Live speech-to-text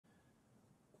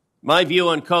My view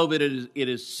on COVID is it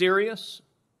is serious.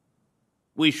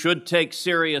 We should take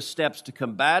serious steps to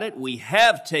combat it. We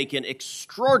have taken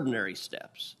extraordinary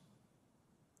steps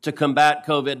to combat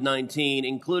COVID-19,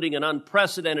 including an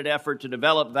unprecedented effort to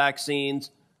develop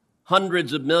vaccines,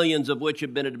 hundreds of millions of which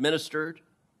have been administered,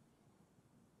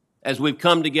 as we've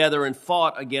come together and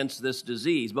fought against this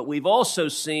disease. But we've also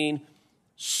seen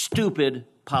stupid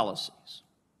policies.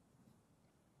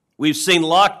 We've seen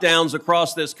lockdowns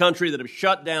across this country that have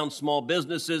shut down small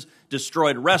businesses,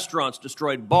 destroyed restaurants,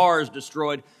 destroyed bars,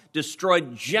 destroyed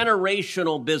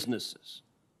generational businesses.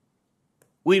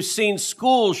 We've seen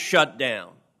schools shut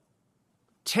down,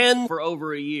 10 for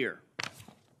over a year.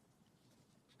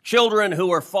 Children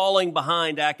who are falling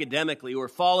behind academically, who are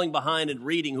falling behind in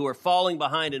reading, who are falling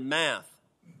behind in math.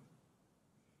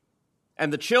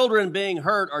 And the children being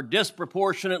hurt are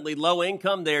disproportionately low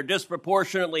income. They are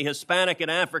disproportionately Hispanic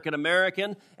and African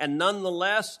American. And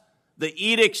nonetheless, the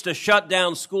edicts to shut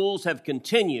down schools have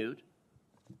continued.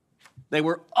 They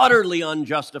were utterly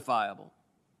unjustifiable.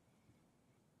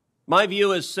 My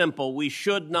view is simple. We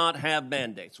should not have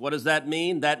mandates. What does that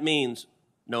mean? That means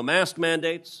no mask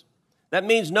mandates. That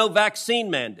means no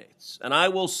vaccine mandates. And I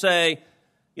will say,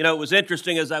 you know, it was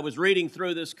interesting as I was reading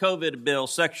through this COVID bill,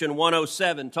 Section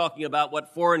 107, talking about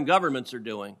what foreign governments are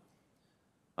doing.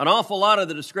 An awful lot of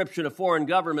the description of foreign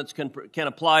governments can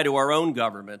apply to our own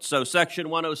government. So Section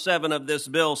 107 of this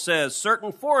bill says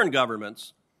certain foreign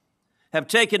governments have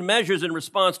taken measures in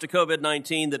response to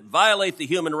COVID-19 that violate the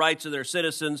human rights of their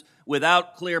citizens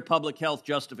without clear public health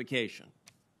justification.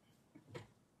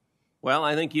 Well,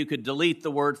 I think you could delete the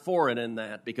word foreign in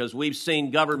that, because we've seen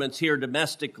governments here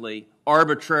domestically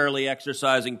arbitrarily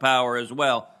exercising power as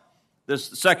well. This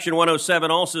Section 107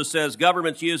 also says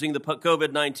governments using the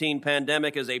COVID-19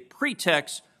 pandemic as a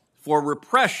pretext for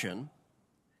repression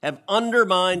have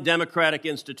undermined democratic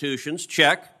institutions,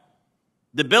 check.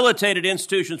 Debilitated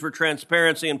institutions for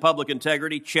transparency and public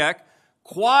integrity, check.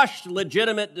 Quashed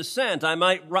legitimate dissent. I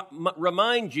might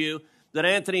remind you that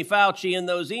Anthony Fauci in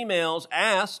those emails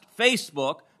asked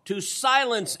Facebook to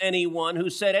silence anyone who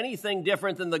said anything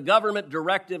different than the government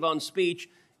directive on speech,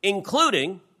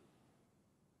 including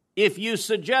if you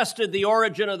suggested the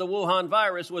origin of the Wuhan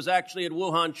virus was actually at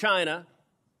Wuhan, China,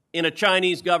 in a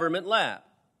Chinese government lab.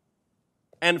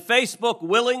 And Facebook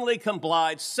willingly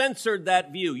complied, censored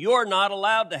that view. You're not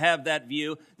allowed to have that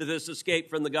view that this escaped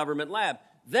from the government lab.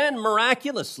 Then,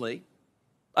 miraculously,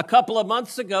 a couple of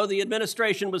months ago, the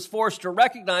administration was forced to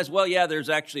recognize, well, yeah, there's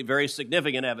actually very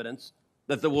significant evidence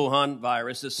that the Wuhan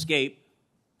virus escaped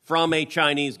from a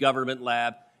Chinese government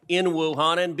lab in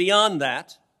Wuhan, and beyond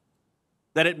that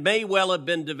it may well have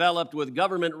been developed with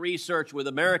government research with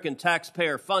American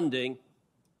taxpayer funding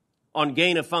on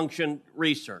gain-of-function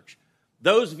research.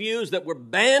 Those views that were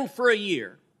banned for a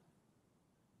year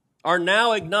are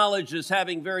now acknowledged as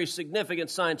having very significant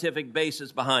scientific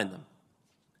basis behind them.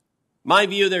 My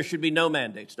view, there should be no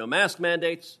mandates, no mask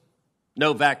mandates,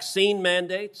 no vaccine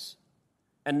mandates,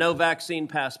 and no vaccine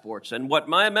passports. And what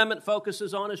my amendment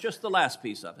focuses on is just the last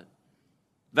piece of it.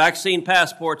 Vaccine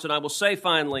passports, and I will say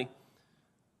finally,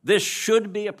 this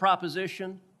should be a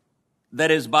proposition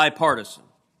that is bipartisan.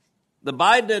 The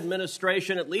Biden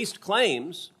administration at least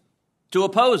claims to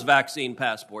oppose vaccine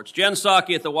passports. Jen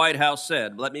Psaki at the White House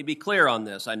said, let me be clear on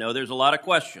this, I know there's a lot of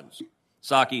questions.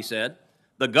 Psaki said,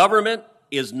 the government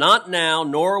is not now,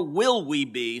 nor will we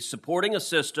be, supporting a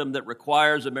system that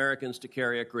requires Americans to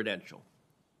carry a credential.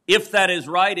 If that is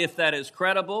right, if that is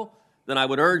credible, then I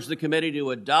would urge the committee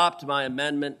to adopt my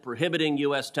amendment prohibiting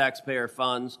U.S. taxpayer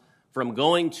funds from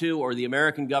going to or the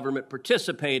American government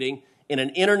participating in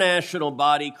an international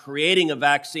body creating a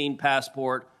vaccine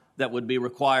passport that would be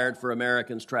required for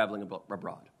Americans traveling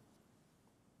abroad.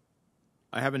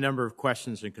 I have a number of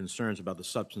questions and concerns about the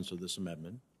substance of this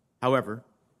amendment. However,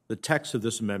 the text of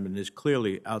this amendment is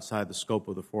clearly outside the scope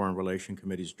of the Foreign Relations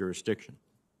Committee's jurisdiction.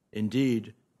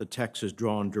 Indeed, the text is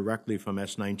drawn directly from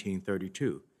S.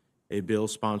 1932, a bill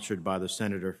sponsored by the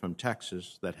senator from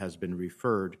Texas that has been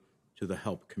referred to the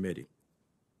HELP Committee.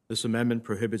 This amendment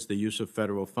prohibits the use of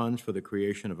federal funds for the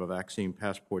creation of a vaccine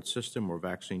passport system or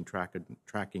vaccine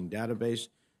tracking database,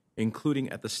 including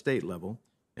at the state level,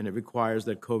 and it requires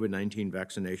that COVID-19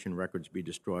 vaccination records be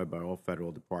destroyed by all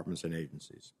federal departments and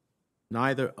agencies.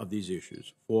 Neither of these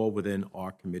issues fall within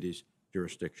our committee's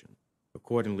jurisdiction.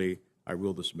 Accordingly, I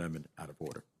rule this amendment out of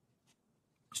order.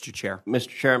 Mr. Chair. Mr.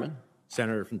 Chairman.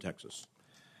 Senator from Texas.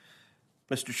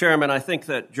 Mr. Chairman, I think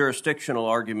that jurisdictional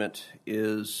argument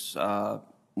is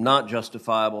not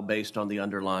justifiable based on the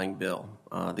underlying bill.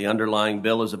 The underlying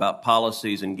bill is about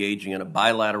policies engaging on a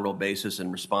bilateral basis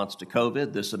in response to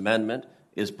COVID. This amendment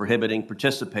is prohibiting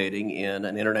participating in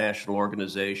an international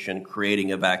organization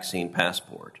creating a vaccine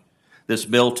passport. This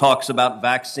bill talks about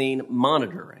vaccine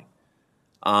monitoring.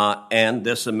 And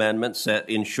this amendment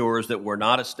ensures that we're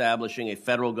not establishing a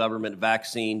federal government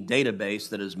vaccine database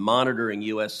that is monitoring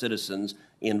U.S. citizens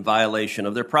in violation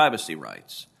of their privacy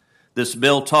rights. This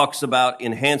bill talks about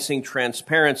enhancing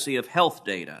transparency of health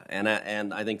data,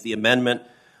 and I think the amendment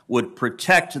would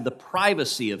protect the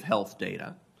privacy of health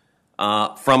data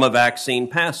from a vaccine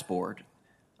passport.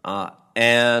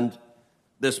 And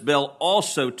this bill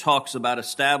also talks about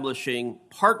establishing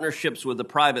partnerships with the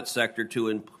private sector to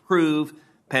improve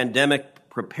pandemic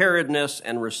preparedness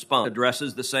and response. It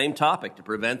addresses the same topic, to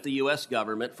prevent the U.S.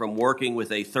 government from working with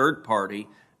a third party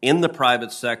in the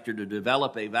private sector to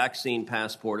develop a vaccine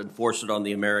passport and force it on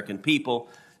the American people.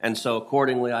 And so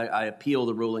accordingly, I appeal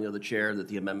the ruling of the chair that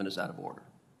the amendment is out of order.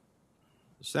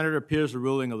 The Senator appeals the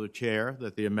ruling of the chair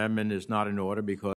that the amendment is not in order because